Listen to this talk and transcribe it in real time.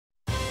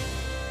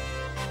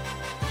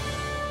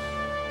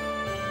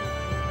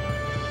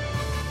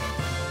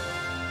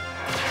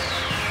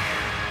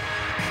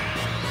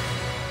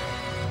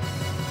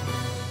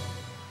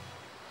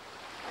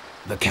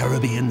The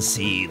Caribbean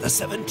Sea, the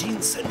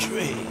 17th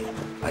century.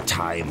 A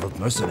time of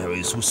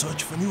mercenaries who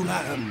search for new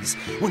lands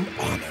when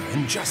honor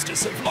and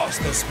justice have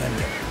lost their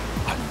splendor.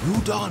 A new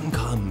dawn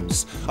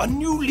comes, a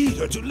new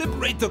leader to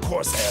liberate the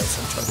corsairs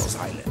from Turtle's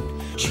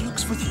Island. She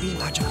looks for 3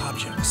 magic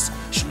objects.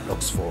 She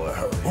looks for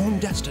her own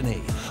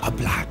destiny, a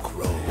black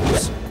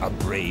rose, a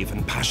brave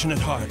and passionate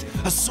heart,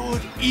 a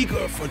sword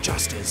eager for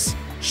justice.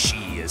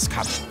 She is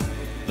coming,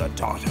 the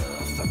daughter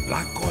of the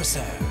Black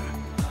Corsair.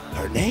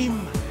 Her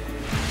name,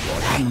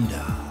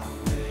 Yolanda.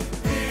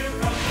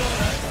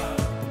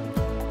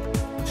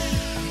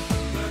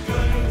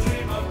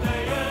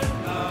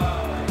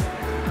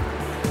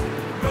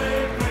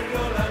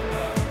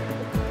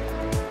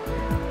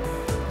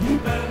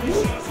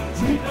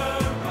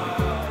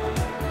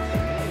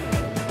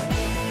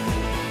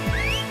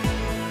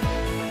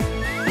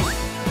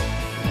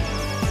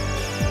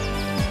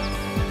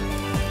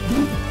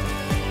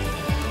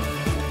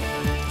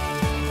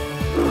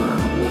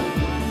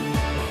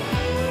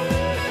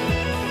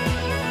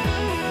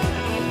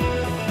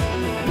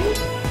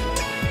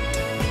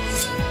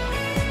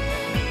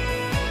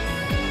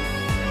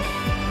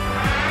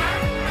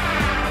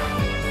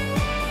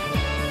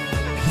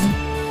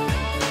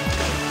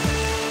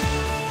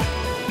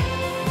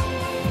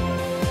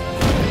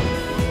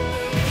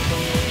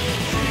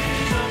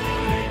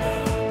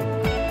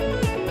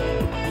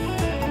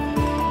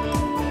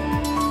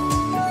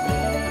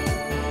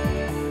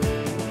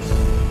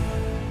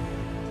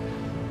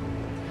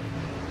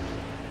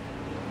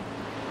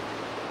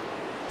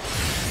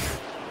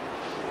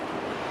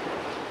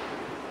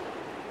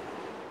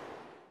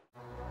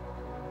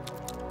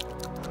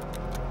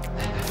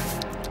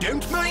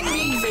 Don't mind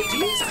me,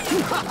 mateys.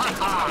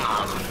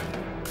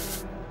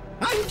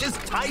 I'm just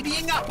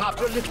tidying up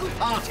after a little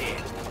party.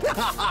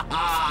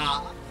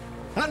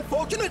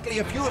 Unfortunately,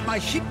 a few of my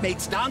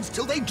shipmates danced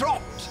till they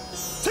dropped.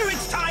 So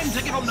it's time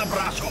to give them the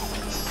brush off.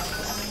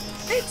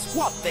 It's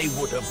what they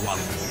would have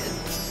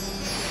wanted.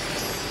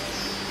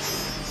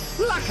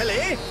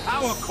 Luckily,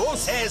 our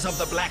corsairs of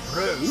the Black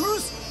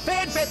Rose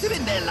fared better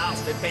in their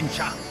last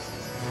adventure,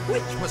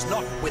 which was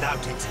not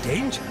without its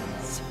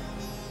dangers.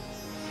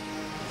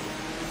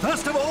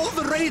 First of all,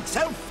 the ray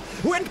itself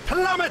went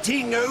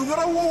plummeting over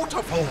a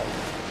waterfall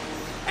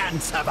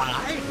and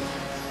survived.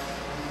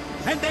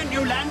 And then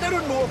Yolanda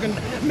and Morgan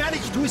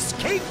managed to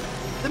escape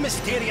the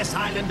mysterious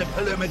island of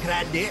Paloma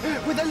Grande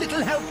with a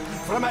little help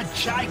from a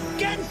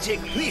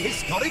gigantic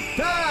prehistoric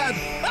bird.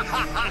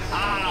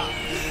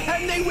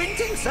 And they went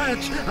in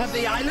search of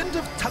the island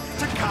of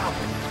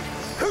Tuptacabon,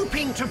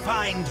 hoping to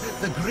find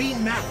the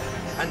green map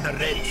and the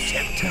red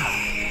scepter.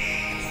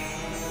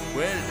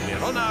 Well,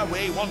 we're on our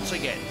way once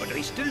again, but I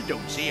still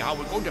don't see how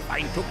we're going to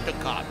find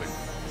Tuptacabon.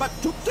 But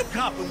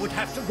Tuptacabon would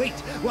have to wait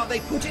while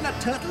they put in a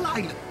Turtle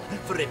Island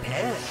for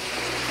repairs.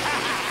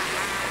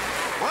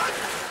 What?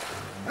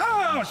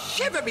 Oh,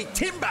 shiver me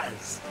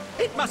timbers!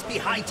 It must be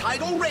high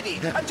tide already,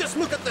 and just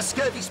look at the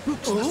scurvy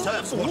spooks the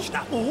surf's washed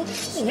up.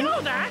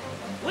 Know that?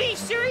 We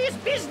serious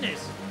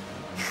business.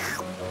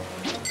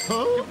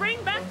 To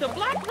bring back the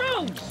Black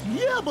Rose.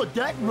 Yeah, but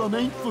that run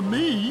ain't for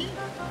me.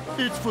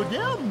 It's for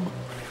them.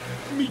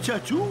 Me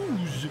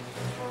tattoos.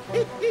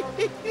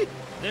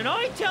 Then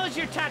I tells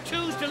your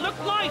tattoos to look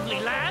lively,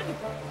 lad.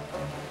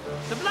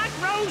 The Black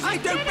Rose is I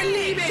don't dead.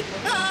 believe it!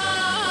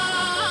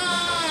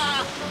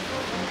 Ah!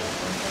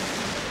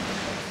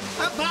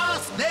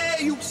 Avast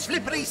there, you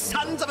slippery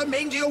sons of a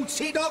mangy old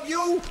sea dog,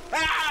 you!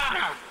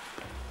 Ah!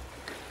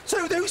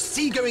 So those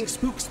seagoing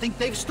spooks think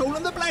they've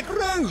stolen the Black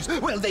Rose.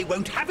 Well, they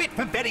won't have it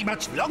for very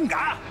much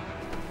longer.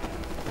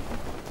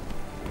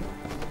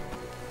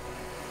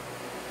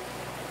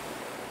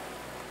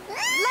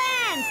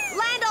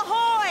 Land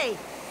ahoy!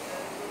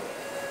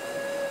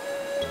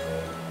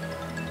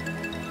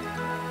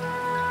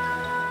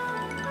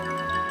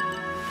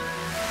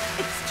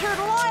 It's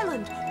Turtle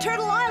Island!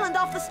 Turtle Island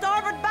off the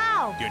starboard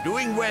bow! You're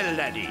doing well,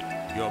 laddie.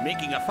 You're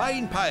making a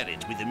fine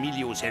pirate with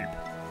Emilio's help.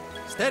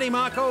 Steady,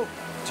 Marco.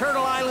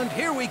 Turtle Island,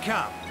 here we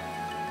come.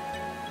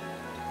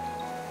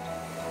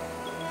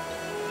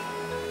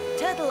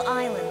 Turtle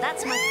Island,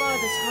 that's my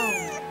father's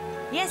home.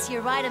 Yes,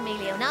 you're right,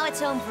 Emilio. Now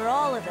it's home for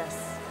all of us.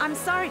 I'm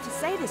sorry to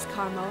say this,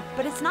 Carmo,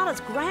 but it's not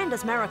as grand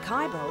as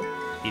Maracaibo.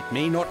 It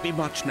may not be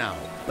much now,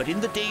 but in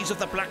the days of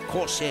the Black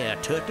Corsair,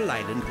 Turtle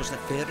Island was the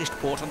fairest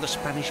port on the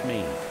Spanish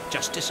Main.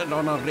 Justice and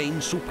honor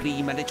reigned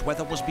supreme, and its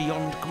weather was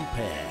beyond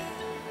compare.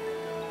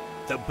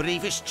 The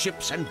bravest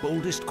ships and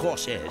boldest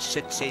corsairs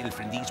set sail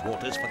from these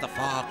waters for the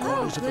far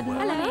corners of the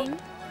world. Hello.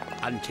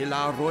 Until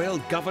our royal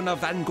governor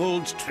Van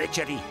Gold's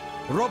treachery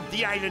robbed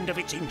the island of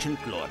its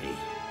ancient glory.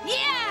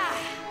 Yeah!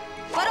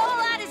 But all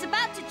that is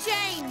about to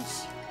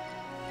change.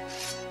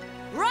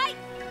 Right?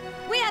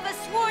 We have a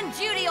sworn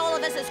duty, all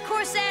of us as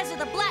Corsairs of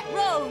the Black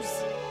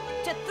Rose,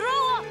 to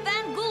throw off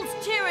Van Gould's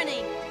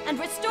tyranny and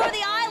restore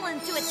the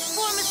island to its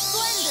former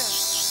splendor.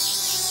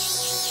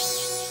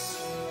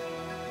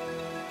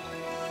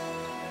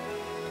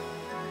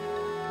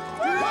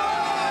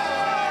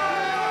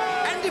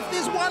 And if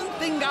there's one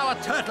thing our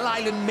Turtle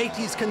Island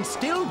mateys can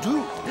still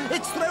do,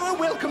 it's throw a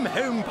welcome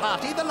home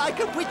party the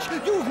like of which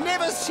you've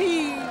never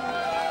seen.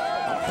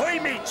 Ahoy,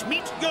 mates!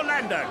 Meet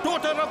Yolanda,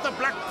 daughter of the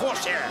Black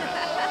Corsair.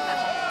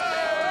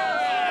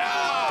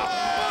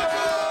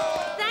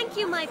 Thank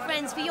you, my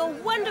friends, for your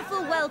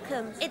wonderful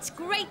welcome. It's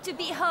great to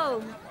be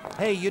home.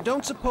 Hey, you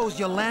don't suppose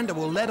Yolanda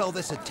will let all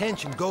this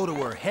attention go to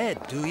her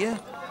head, do you?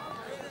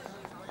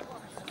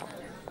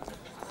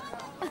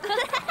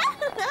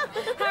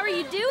 How are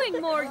you doing,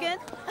 Morgan?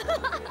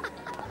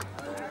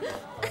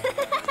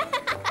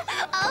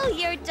 Oh,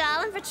 your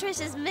doll and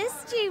Patricia's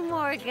missed you,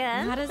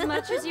 Morgan. Not as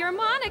much as your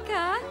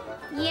Monica.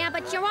 Yeah,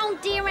 but your own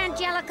dear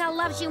Angelica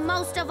loves you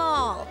most of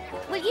all.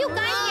 Will you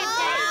guys get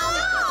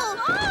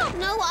down?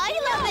 No, I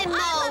love him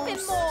most. I love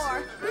him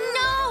more.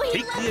 No, he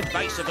Take the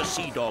advice of a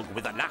sea dog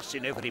with a lass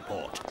in every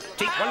port.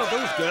 Take one of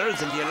those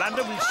girls and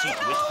Yolanda will see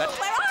to it that...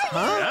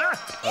 Huh?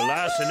 A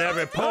lass in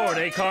every port,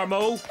 eh,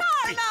 Carmo?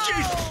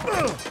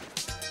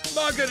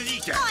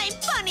 Margarita! I'm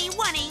funny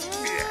one-ing.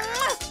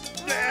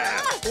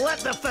 Let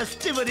the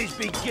festivities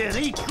begin.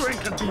 Eat,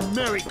 drink, and be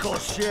merry,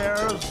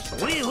 Corsairs.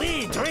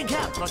 Oui, drink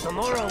up, for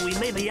tomorrow we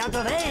may be out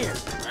of ale.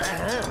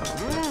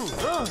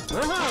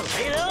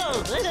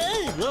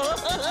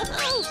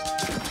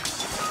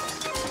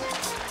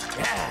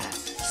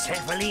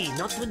 Safely,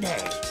 not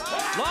today.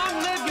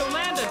 Long live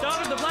Yolanda,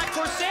 daughter of the Black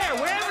Corsair,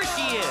 wherever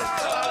she is.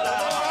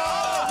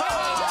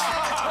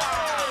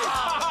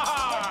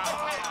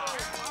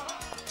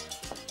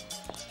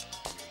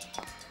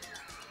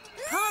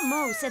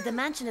 Carmo said the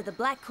mansion of the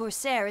Black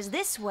Corsair is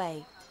this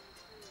way.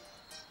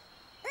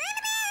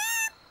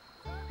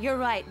 You're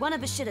right. One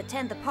of us should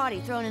attend the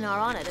party thrown in our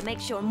honor to make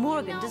sure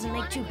Morgan doesn't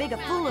make too big a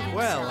fool of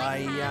himself. Well,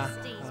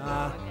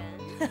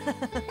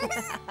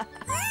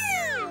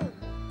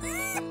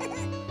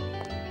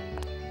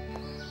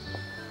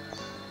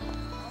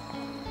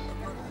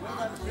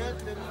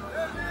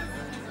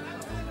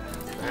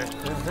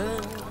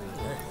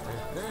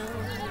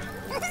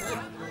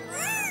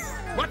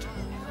 What?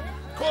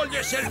 Call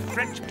yourself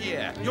French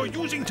Pierre. You're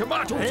using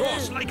tomato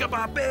sauce like a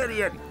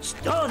barbarian.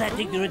 Stow that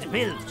ignorant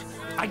bilge.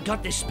 I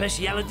got this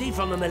speciality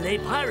from a Malay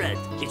pirate.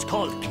 It's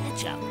called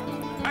ketchup.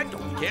 I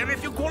don't care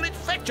if you call it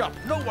fetchup.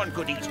 No one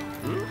could eat.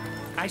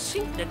 I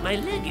think that my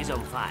leg is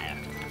on fire.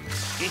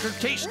 It'll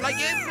taste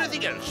like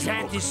everything else.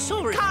 That is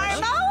so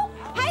Carmo?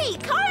 Hey,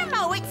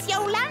 Carmo, it's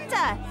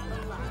Yolanda.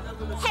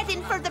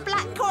 Heading for the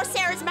Black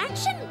Corsair's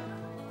mansion.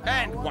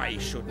 And why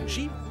shouldn't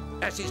she?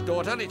 As his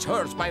daughter, it's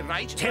hers by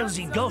right. Tell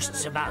the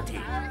ghosts about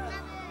it.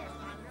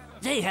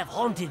 They have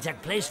haunted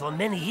that place for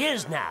many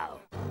years now.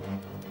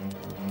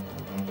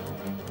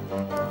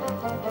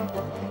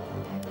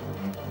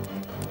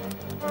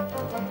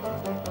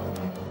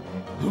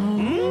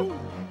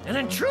 An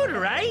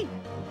intruder, eh?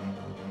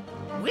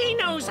 We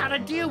knows how to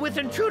deal with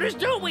intruders,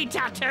 don't we,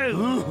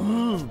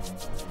 Tattoo?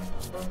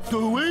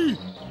 Do we?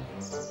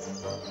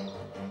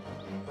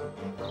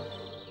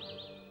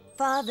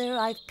 Father,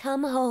 I've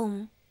come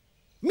home.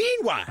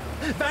 meanwhile,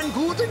 Van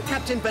Gould and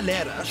Captain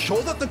Valera,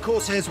 sure that the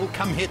Corsairs will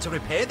come here to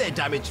repair their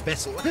damaged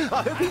vessel,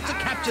 are hoping to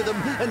capture them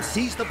and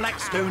seize the Black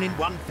Stone in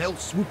one fell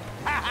swoop,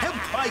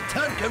 helped by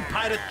turncoat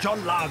pirate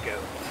John Largo,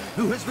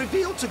 who has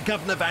revealed to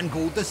Governor Van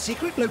Gould the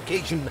secret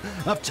location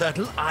of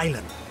Turtle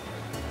Island.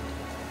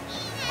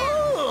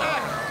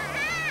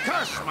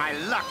 Curse my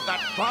luck,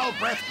 that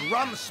foul-breathed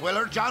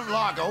rum-swiller John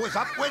Largo is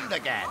upwind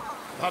again.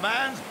 The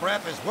man's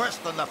breath is worse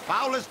than the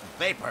foulest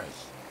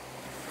vapors.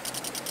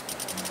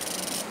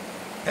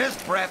 His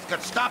breath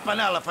could stop an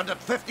elephant at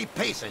 50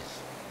 paces.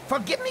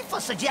 Forgive me for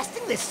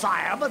suggesting this,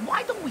 sire, but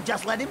why don't we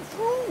just let him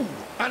through?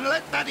 And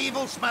let that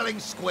evil-smelling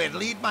squid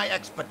lead my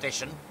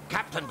expedition.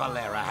 Captain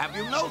Valera, have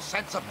you no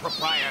sense of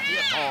propriety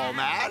at all,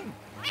 man?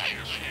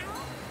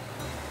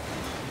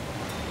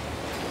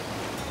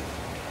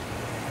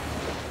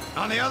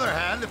 On the other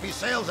hand, if he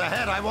sails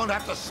ahead, I won't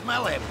have to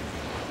smell him.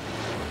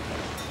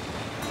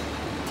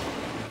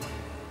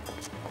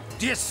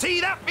 Do you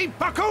see that, me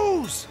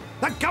buckoos?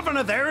 The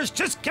governor there has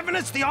just given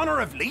us the honor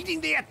of leading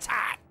the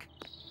attack.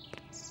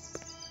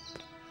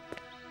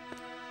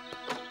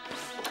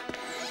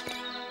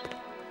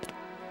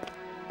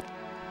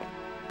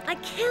 I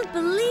can't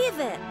believe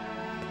it.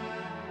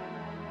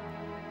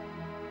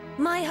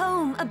 My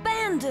home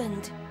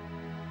abandoned.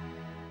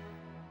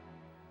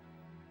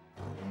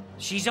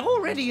 She's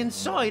already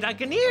inside. I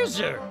can hear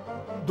her.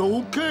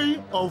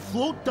 Okay, I'll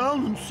float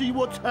down and see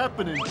what's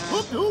happening.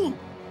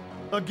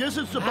 I guess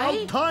it's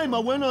about time I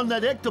went on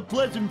that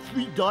ectoplasm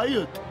free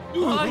diet.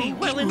 Aye,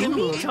 well, in the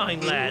meantime,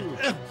 lad,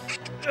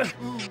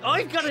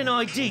 I've got an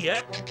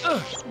idea.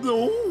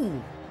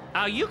 No.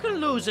 How you can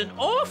lose an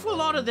awful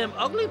lot of them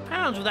ugly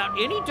pounds without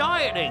any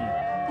dieting.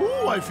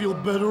 Oh, I feel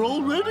better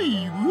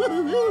already.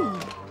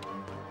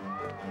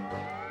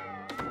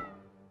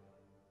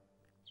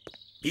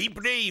 Be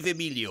brave,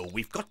 Emilio.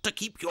 We've got to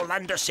keep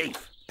Yolanda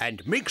safe.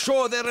 And make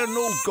sure there are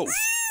no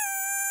ghosts.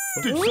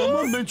 Did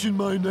someone mention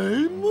my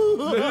name?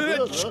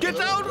 Let's get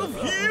out of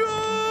here!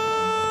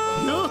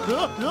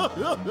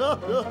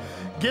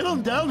 Get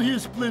on down here,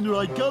 Splinter.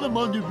 I got him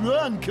on the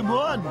run. Come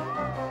on.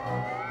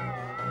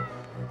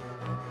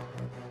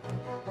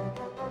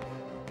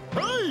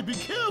 Hey, be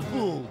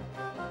careful!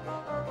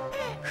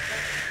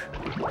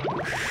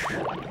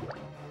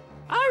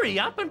 Hurry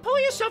up and pull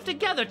yourself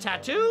together,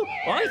 Tattoo.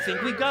 I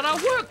think we've got our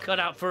work cut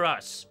out for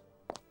us.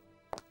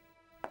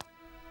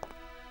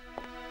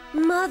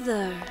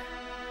 Mother.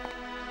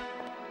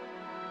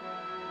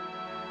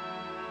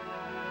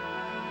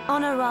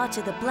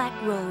 Honorata the Black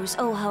Rose,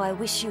 oh how I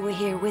wish you were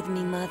here with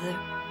me, Mother.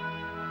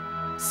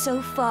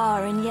 So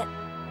far and yet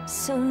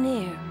so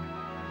near.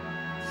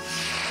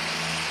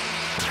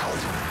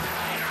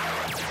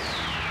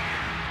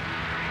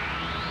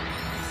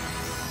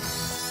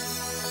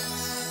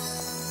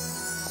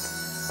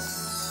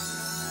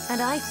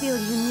 And I feel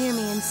you near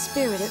me in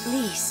spirit at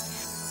least.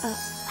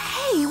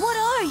 Hey, what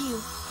are you?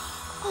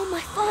 Oh, my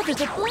father,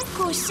 the Black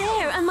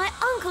Corsair, and my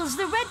uncles,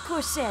 the Red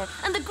Corsair,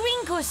 and the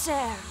Green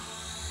Corsair.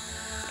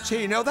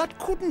 Say, now that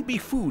couldn't be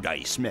food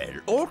I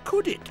smell, or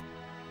could it?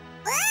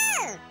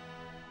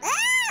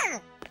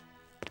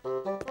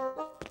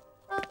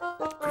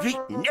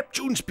 Great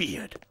Neptune's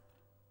beard!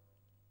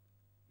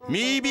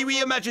 Maybe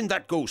we imagined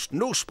that ghost.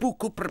 No spook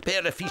could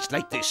prepare a feast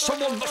like this.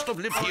 Someone must have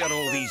lived here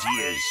all these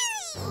years.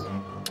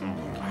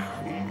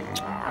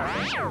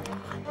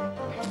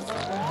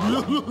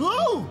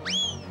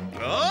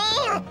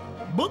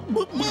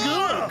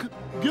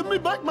 Give me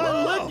back my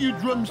leg, you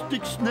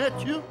drumstick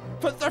snatcher.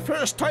 For the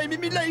first time in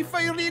my life,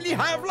 I really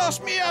have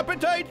lost my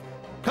appetite.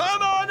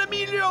 Come on,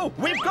 Emilio!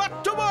 We've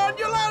got to warn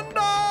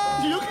Yolanda!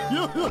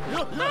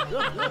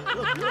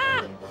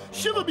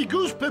 Shiver me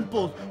goose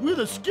pimples! We're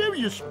the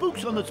scariest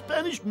spooks on the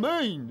Spanish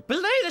Main.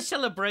 Belay the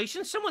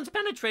celebration, someone's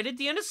penetrated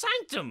the inner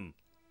sanctum.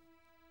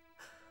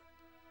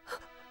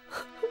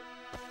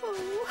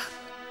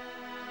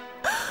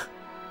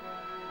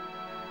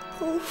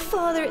 Oh,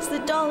 Father, it's the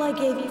doll I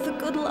gave you for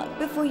good luck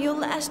before your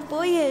last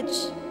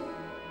voyage.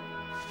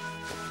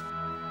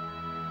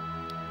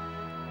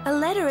 A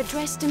letter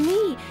addressed to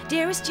me.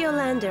 Dearest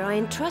Yolanda, I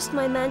entrust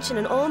my mansion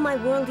and all my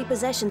worldly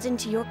possessions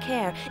into your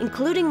care,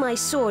 including my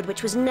sword,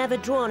 which was never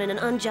drawn in an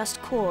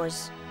unjust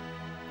cause.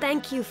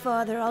 Thank you,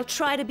 Father. I'll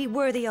try to be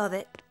worthy of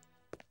it.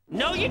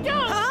 No, you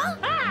don't! Huh?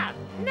 Ah!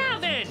 Now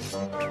then!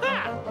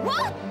 Ah!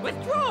 What?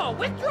 Withdraw!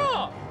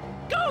 Withdraw!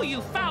 Go,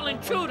 you foul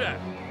intruder!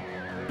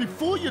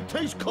 Before you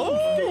taste cold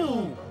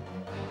steel.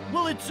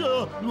 Well, it's,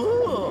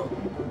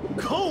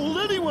 cold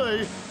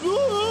anyway.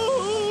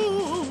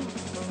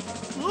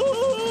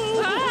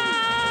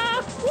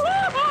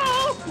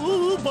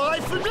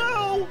 Bye for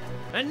now.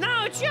 And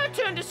now it's your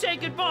turn to say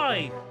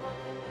goodbye.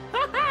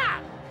 Ha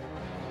ha!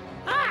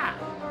 Ah!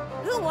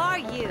 Who are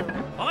you?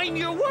 I'm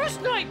your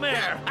worst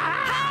nightmare.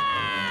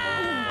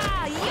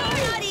 Ah! You're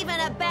not even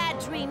a bad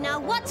dream now.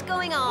 What's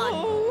going on?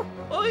 Oh!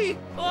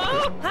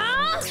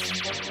 Huh?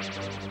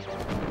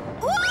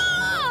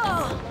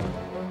 Whoa!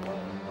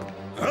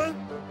 Huh?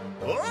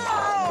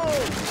 Oh!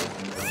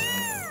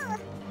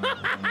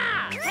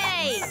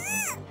 Hey!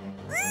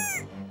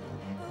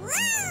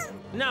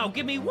 Now,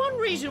 give me one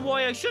reason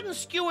why I shouldn't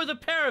skewer the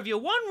pair of you.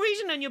 One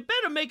reason, and you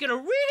better make it a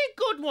really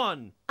good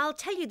one. I'll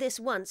tell you this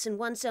once and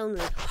once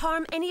only.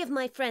 Harm any of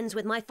my friends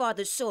with my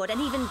father's sword,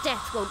 and even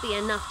death won't be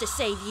enough to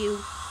save you.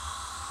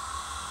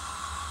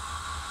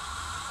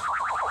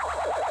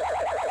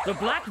 The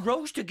Black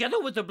Rose together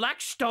with the Black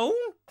Stone?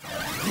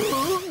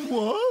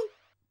 What?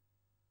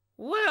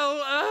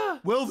 Well,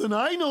 Well, then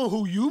I know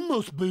who you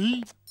must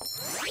be.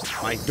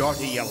 My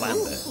daughter,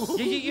 Yolanda.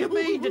 You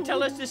mean to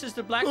tell us this is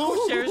the Black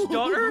Corsair's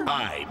daughter?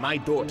 Aye, my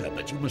daughter,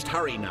 but you must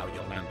hurry now,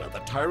 Yolanda. The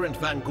tyrant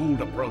Van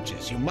Gould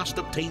approaches. You must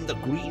obtain the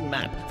green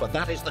map, for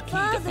that is the key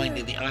Father. to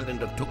finding the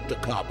island of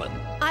Tukta-Carbon.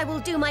 I will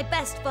do my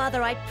best,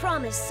 Father, I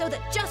promise, so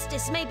that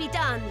justice may be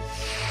done.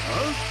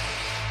 Huh?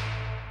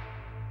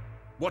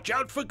 Watch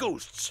out for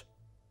ghosts.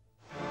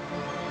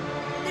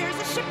 There's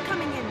a ship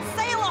coming in.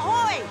 Sail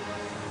ahoy!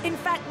 In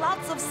fact,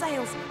 lots of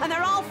sails, and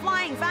they're all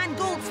flying Van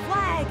Gould's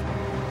flag.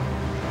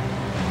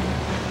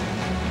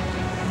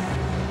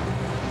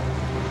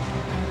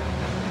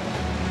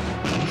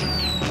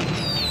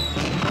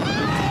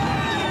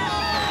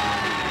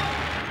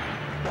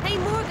 Hey,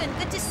 Morgan,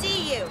 good to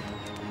see you.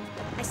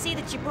 I see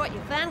that you brought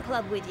your fan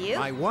club with you.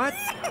 My what?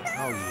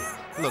 Oh, yeah.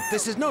 Look,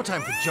 this is no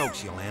time for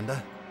jokes,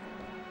 Yolanda.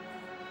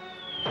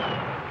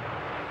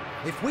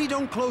 If we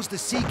don't close the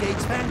sea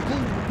gates, Van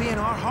Gould will be in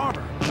our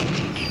harbor.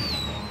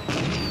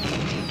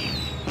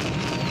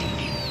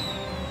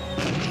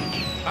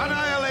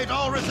 Annihilate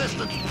all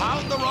resistance.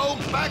 Pound the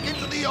rogues back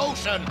into the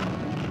ocean.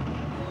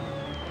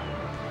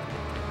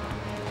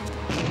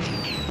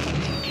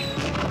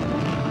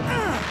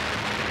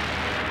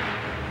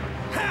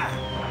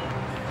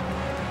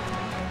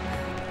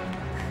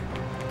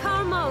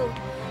 Carmo,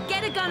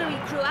 get a gunnery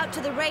crew out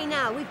to the Ray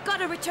now. We've got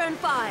to return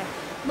fire.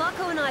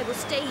 Marco and I will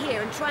stay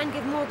here and try and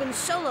give Morgan's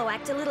solo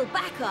act a little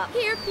backup.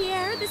 Here,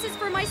 Pierre, this is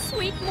for my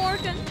sweet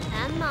Morgan.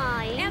 And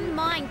mine. And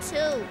mine,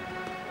 too.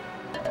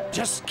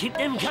 Just keep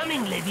them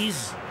coming,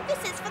 ladies. This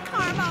is for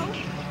Carmo.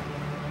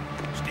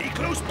 Stay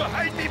close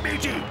behind me,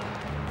 matey.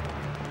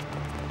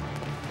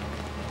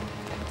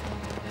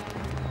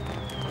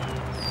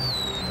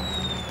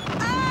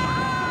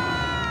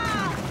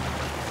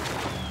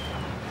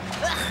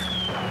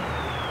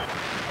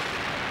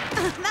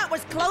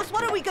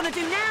 we gonna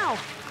do now?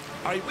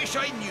 I wish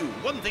I knew.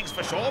 One thing's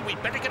for sure,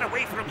 we'd better get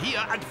away from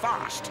here and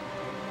fast.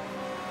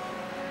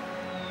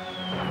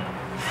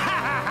 Ha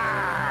ha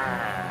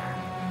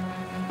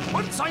ha!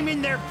 Once I'm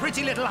in their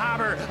pretty little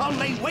harbor, I'll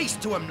lay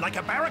waste to 'em like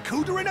a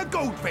barracuda in a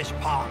goldfish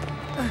pond.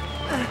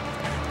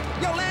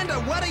 Yolanda,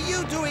 what are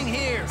you doing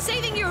here?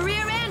 Saving your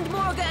rear end,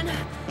 Morgan!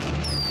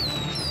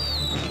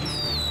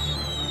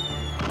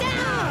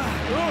 Down!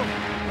 Oh,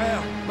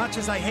 well, much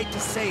as I hate to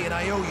say it,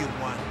 I owe you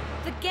one.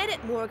 Forget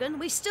it, Morgan.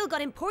 We've still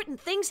got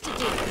important things to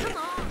do. Come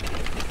on.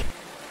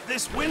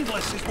 This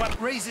windlass is what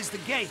raises the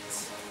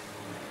gates.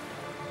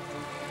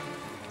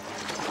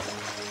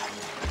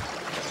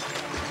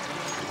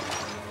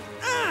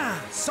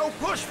 So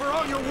push for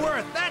all you're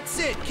worth. That's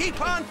it.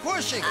 Keep on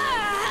pushing.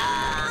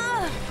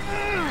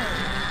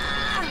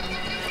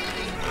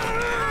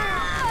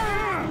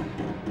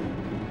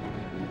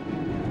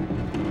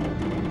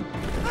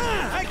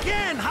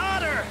 Again,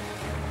 harder.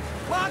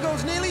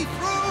 Lago's nearly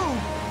through.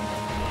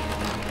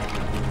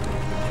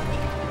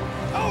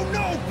 Oh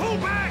no, pull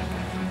back.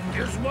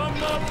 Just one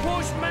more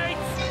push, mates.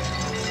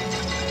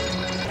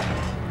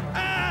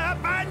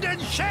 Abandon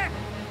ship.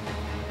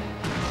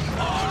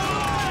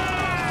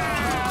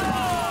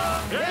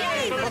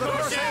 Yay for the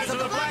Corsairs of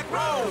the Black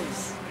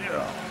Rose!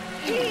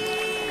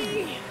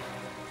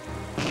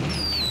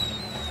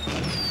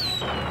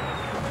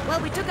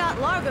 Well, we took out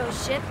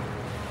Largo's ship,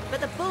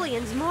 but the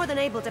Bullion's more than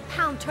able to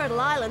pound Turtle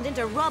Island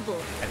into rubble.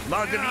 And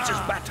Margarita's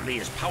battery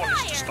is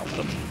powerless to stop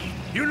them.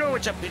 You know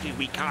it's a pity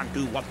we can't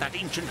do what that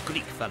ancient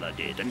Greek fella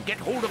did and get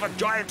hold of a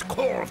giant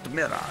carved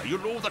mirror. You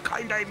know the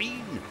kind I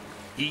mean?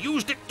 He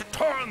used it to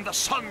turn the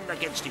sun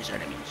against his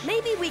enemies.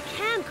 Maybe we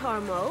can,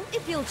 Carmo,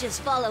 if you'll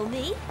just follow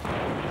me.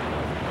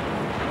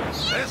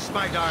 This,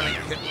 my darling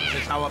kittens,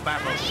 is how a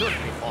battle should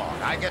be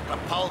fought. I get to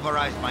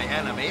pulverize my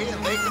enemy,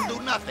 and they can do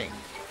nothing.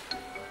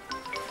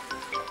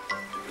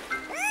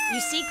 You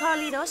see,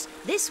 Carlitos?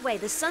 This way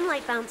the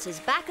sunlight bounces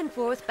back and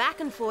forth,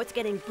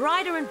 getting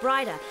brighter and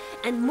brighter,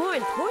 and more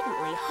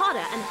importantly,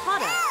 hotter and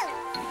hotter.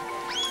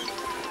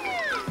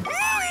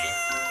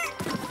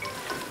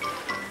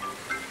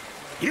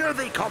 Here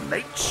they come,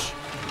 mates.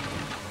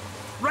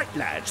 Right,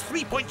 lads,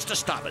 3 points to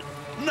starboard.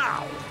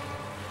 Now!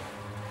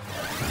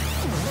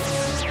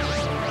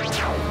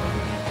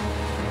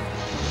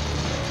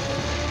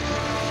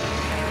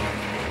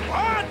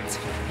 What?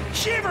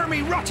 Shiver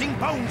me rotting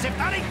bones if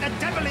that ain't the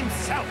devil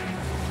himself!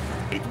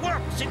 It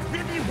works! It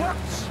really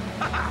works!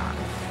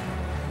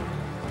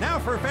 Now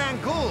for Van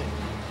Gool.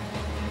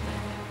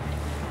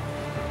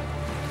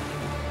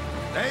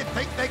 They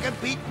think they can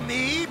beat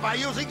me by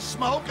using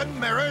smoke and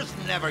mirrors?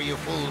 Never, you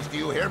fools, do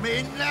you hear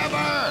me?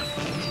 Never!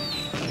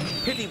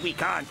 Pity we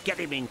can't get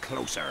him in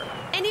closer.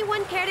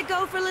 Anyone care to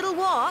go for a little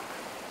walk?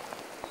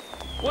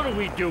 What are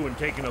we doing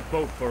taking a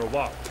boat for a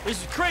walk?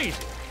 This is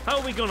crazy. How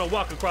are we gonna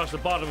walk across the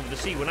bottom of the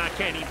sea when I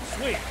can't even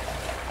swim?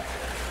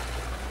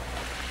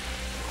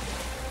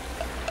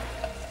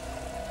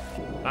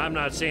 I'm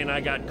not saying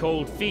I got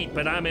cold feet,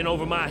 but I'm in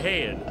over my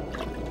head.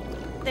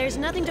 There's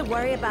nothing to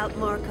worry about,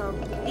 Marco.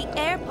 The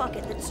air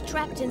pocket that's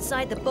trapped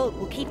inside the boat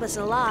will keep us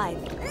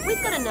alive.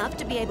 We've got enough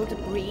to be able to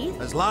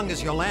breathe. As long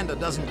as Yolanda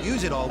doesn't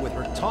use it all with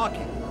her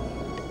talking.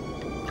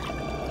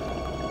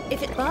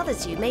 If it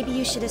bothers you, maybe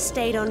you should have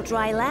stayed on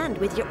dry land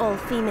with your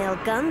all-female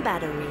gun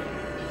battery.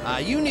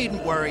 You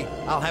needn't worry.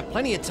 I'll have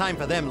plenty of time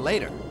for them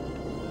later.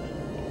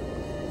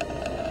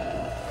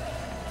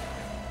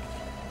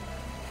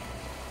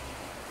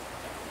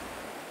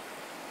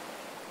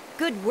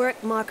 Good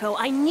work, Marco.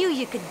 I knew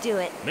you could do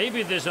it.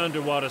 Maybe this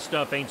underwater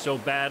stuff ain't so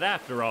bad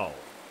after all.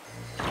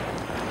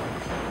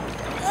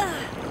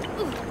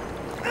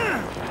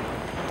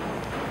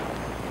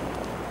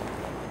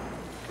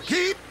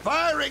 Keep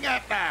firing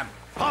at them!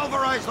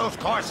 Pulverize those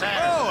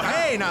Corsairs! Oh,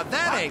 hey, now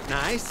that ain't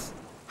nice.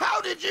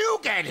 How did you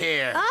get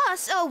here?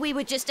 Us? Oh, we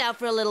were just out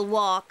for a little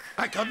walk.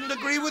 I couldn't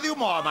agree with you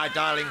more, my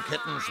darling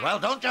kittens. Well,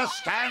 don't just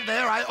stand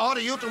there. I order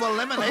you to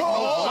eliminate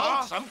those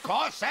lonesome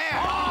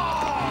Corsairs.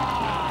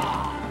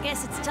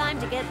 Guess it's time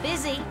to get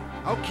busy.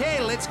 Okay,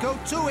 let's go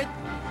to it.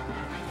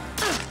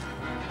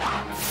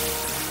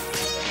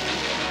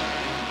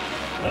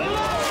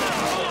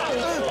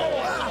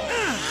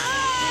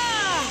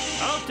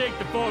 I'll take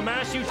the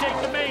foremast, you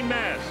take the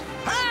mainmast.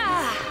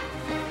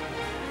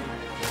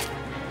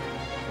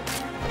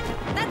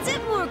 That's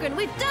it, Morgan.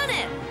 We've done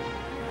it.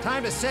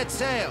 Time to set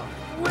sail.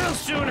 We'll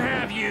soon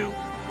have you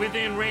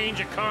within range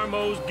of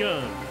Carmo's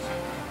guns.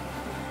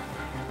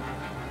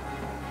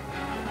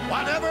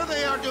 Whatever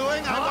they are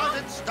doing, I want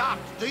it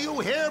stopped. Do you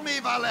hear me,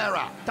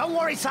 Valera? Don't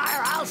worry,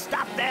 sire. I'll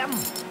stop them.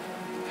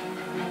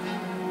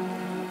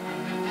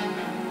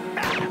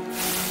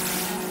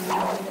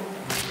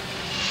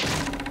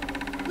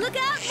 Look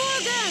out,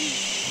 Morgan!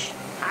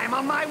 I'm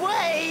on my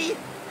way.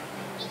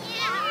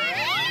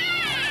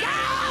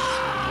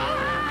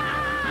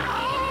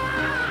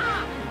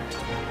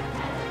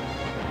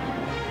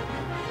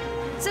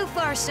 So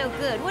far, so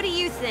good. What do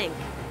you think?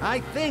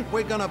 I think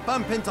we're gonna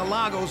bump into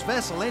Lago's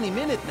vessel any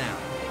minute now.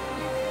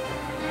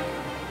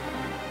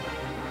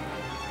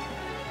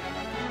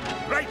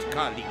 Right,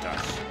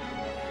 Carlitos.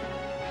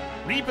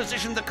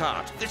 Reposition the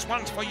cart. This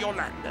one's for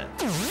Yolanda.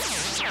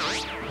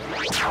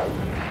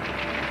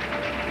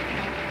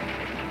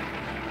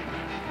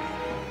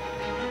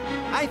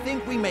 I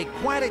think we make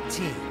quite a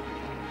team.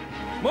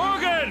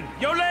 Morgan!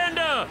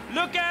 Yolanda!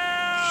 Look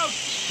out!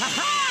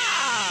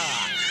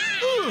 Ha-ha!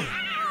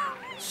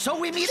 So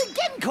we meet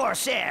again,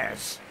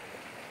 Corsairs.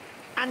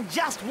 And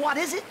just what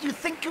is it you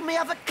think you may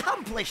have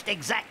accomplished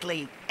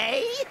exactly,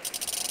 eh?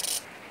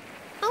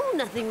 Oh,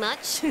 nothing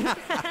much.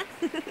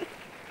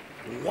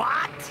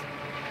 What?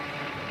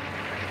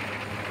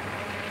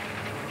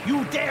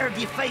 You dare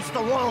deface the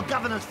royal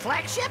governor's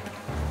flagship?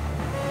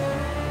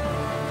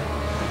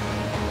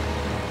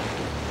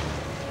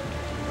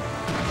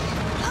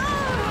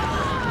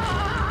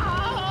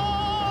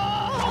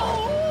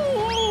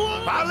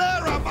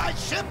 Valera, my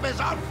ship is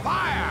on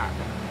fire!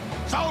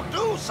 So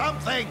do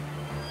something!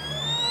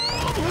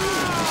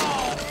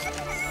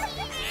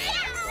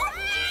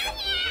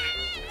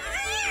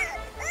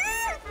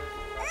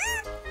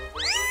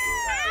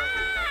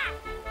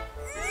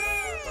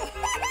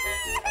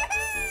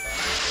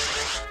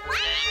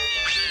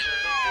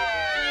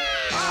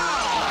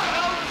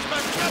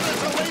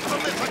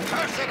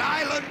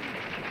 Island.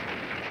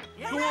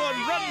 Go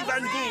on, run,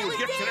 Van Gool,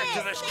 get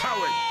treacherous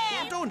coward.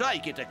 Well, don't I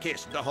get a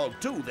kiss in the hall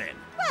too, then?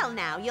 Well,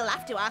 now, you'll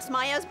have to ask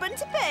my husband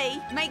to pay.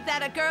 Make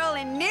that a girl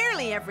in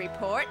nearly every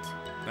port.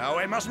 Now,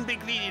 I mustn't be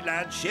greedy,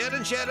 lads. Share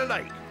and share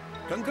alike.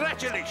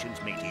 Congratulations,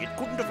 matey. It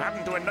couldn't have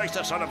happened to a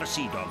nicer son of a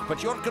sea dog,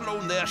 but your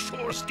cologne there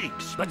sure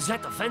stinks. But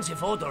that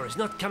offensive odor is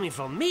not coming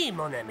from me,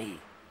 mon ami.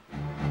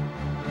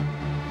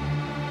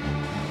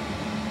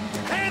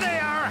 There they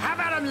are! Have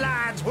at 'em,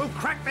 lads! We'll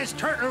crack this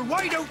turtle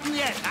wide open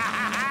yet! Look,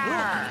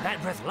 that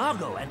breath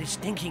Largo and his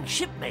stinking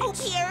shipmates. Oh,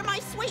 Pierre, my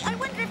sweet, I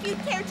wonder if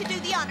you'd care to do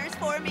the honors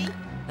for me.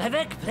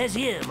 Avec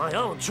plaisir, my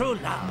own true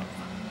love.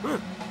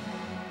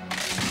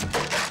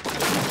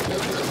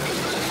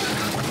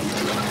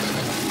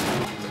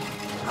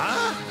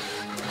 Huh?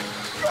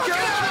 Get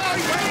out of my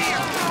way!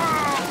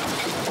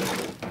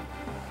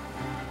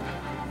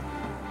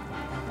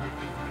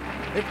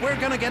 If we're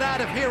gonna get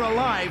out of here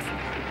alive,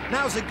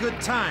 now's a good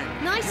time.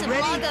 Nice of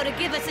Ready? Largo to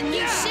give us a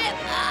new ship.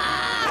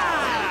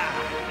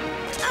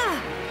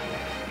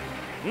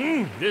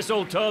 This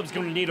old tub's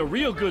gonna need a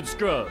real good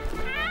scrub.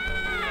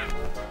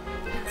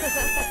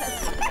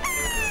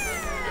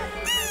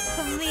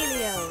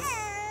 Emilio,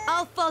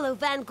 I'll follow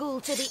Van Gool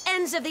to the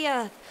ends of the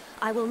earth.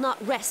 I will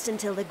not rest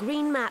until the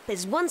green map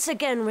is once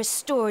again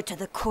restored to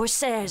the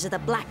Corsairs of the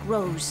Black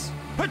Rose.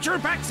 Put your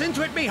backs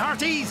into it, me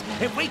hearties!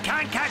 If we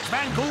can't catch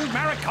Van Gool,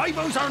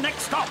 Maracaibo's our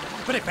next stop.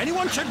 But if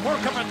anyone should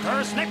work up a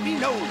thirst, let me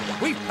know.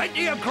 We've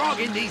plenty of grog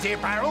in these here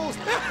barrels.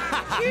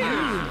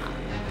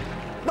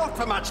 Not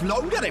for much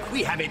longer if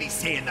we have any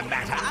say in the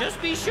matter.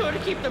 Just be sure to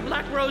keep the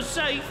Black Rose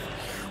safe.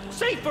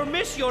 Safe for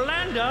Miss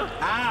Yolanda.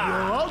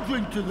 Yeah, I'll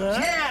drink to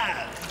that.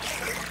 Yeah!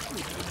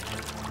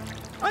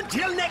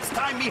 Until next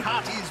time, me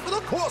hearties, for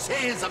the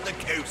Corsairs of the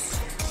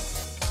coast.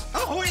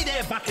 Ahoy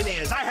there,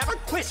 Buccaneers! I have a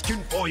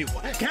question for you.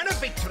 Can a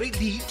victory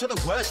lead to the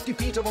worst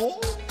defeat of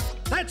all?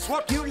 That's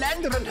what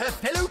Yolanda and her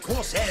fellow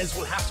Corsairs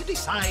will have to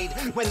decide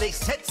when they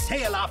set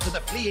sail after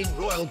the fleeing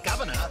royal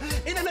governor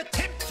in an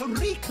attempt to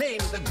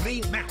reclaim the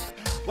green map,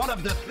 one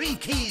of the 3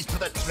 keys to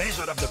the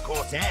treasure of the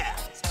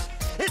Corsairs.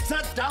 It's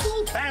a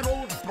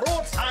double-barreled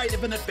broadside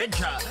of an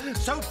adventure,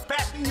 so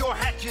fatten your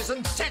hatches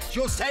and set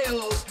your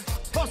sails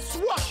for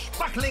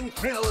swashbuckling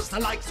thrills the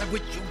likes of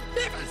which you've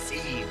never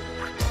seen.